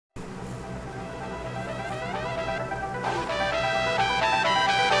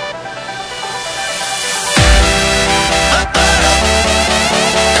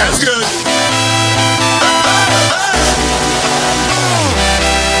That's good.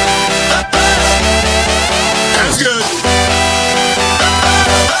 That's good.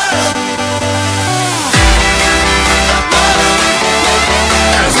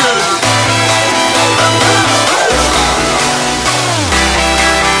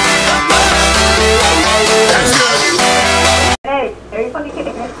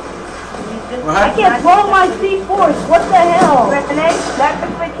 I can't blow my C4s. What the hell?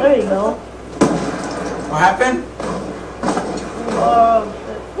 There you go. What happened? Oh,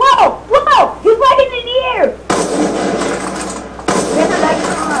 shit. Whoa! Whoa! He's flying in the air!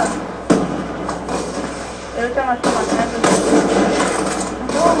 Every time I see my camera.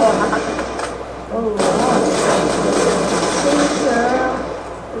 Oh, please, girl.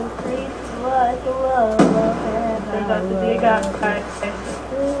 Please, what the love. There's a big guy.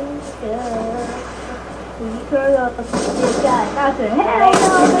 We turn up a big guy. I said, hell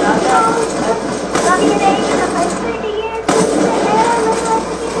no, not even aiming at my 30 years.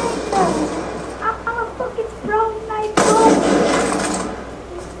 I'm a fucking strong knife.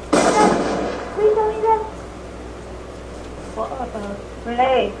 Please tell me that.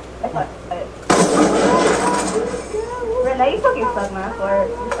 Renee. Renee, you fucking suck, man. I swear.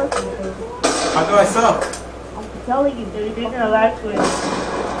 You're so stupid. How do I suck? I'm telling you, Dude, you're gonna lag to it.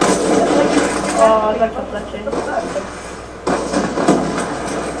 Oh, it's like a fletching.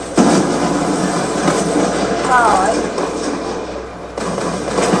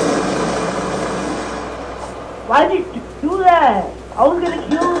 Why did you do that? I was gonna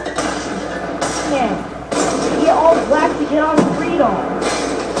kill him. Get all black to get on freedom.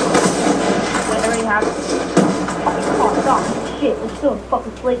 Whatever you have. Oh, stop. Shit, we're still in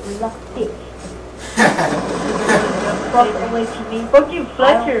fucking slavery. That's a bitch. Fuck away from me. Fuck you,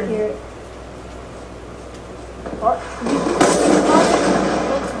 Fletcher.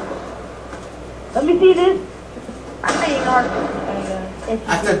 Let me see this. I ain't hard.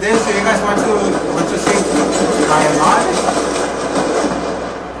 After this, do you guys want to see my mod?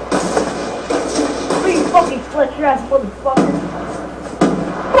 Free fucking Fletcher ass motherfucker.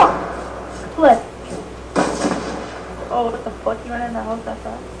 Fuck. Fletcher. Oh, what the fuck? You went in the house that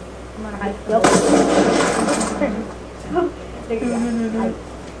fast? I'm on high school.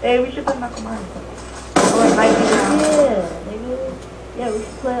 Hey, we should play Michael Myers. Or like Yeah, nigga. Yeah, we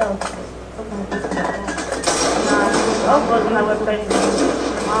should play on. I'll go to my website.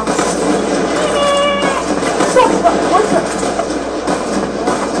 What the?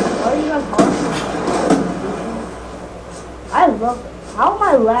 Why are you guys hard? I love it. How am I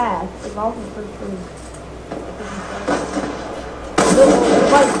last if I was in first place?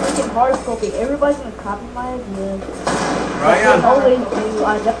 Everybody's freaking hard scoping. Everybody's gonna copy my ideas. Ryan. I always do. I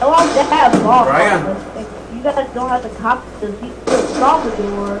don't have long. Ryan. You guys don't have to copy the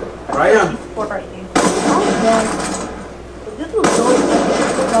Salvador. Ryan. Oh, this was really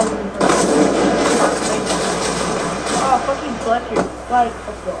Oh, fucking Fletcher. like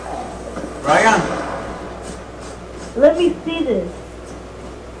up your ass. Ryan. Let me see this.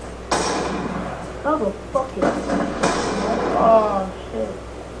 Oh, fuck it. Oh, shit.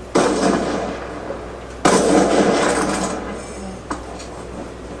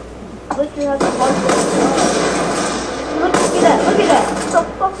 Fletcher has a bunch of Look at that, look at that. What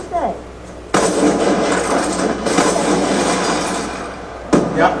the fuck is that?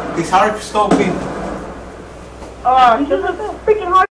 Yep, he's hard scoping. Oh, This is a freaking hard.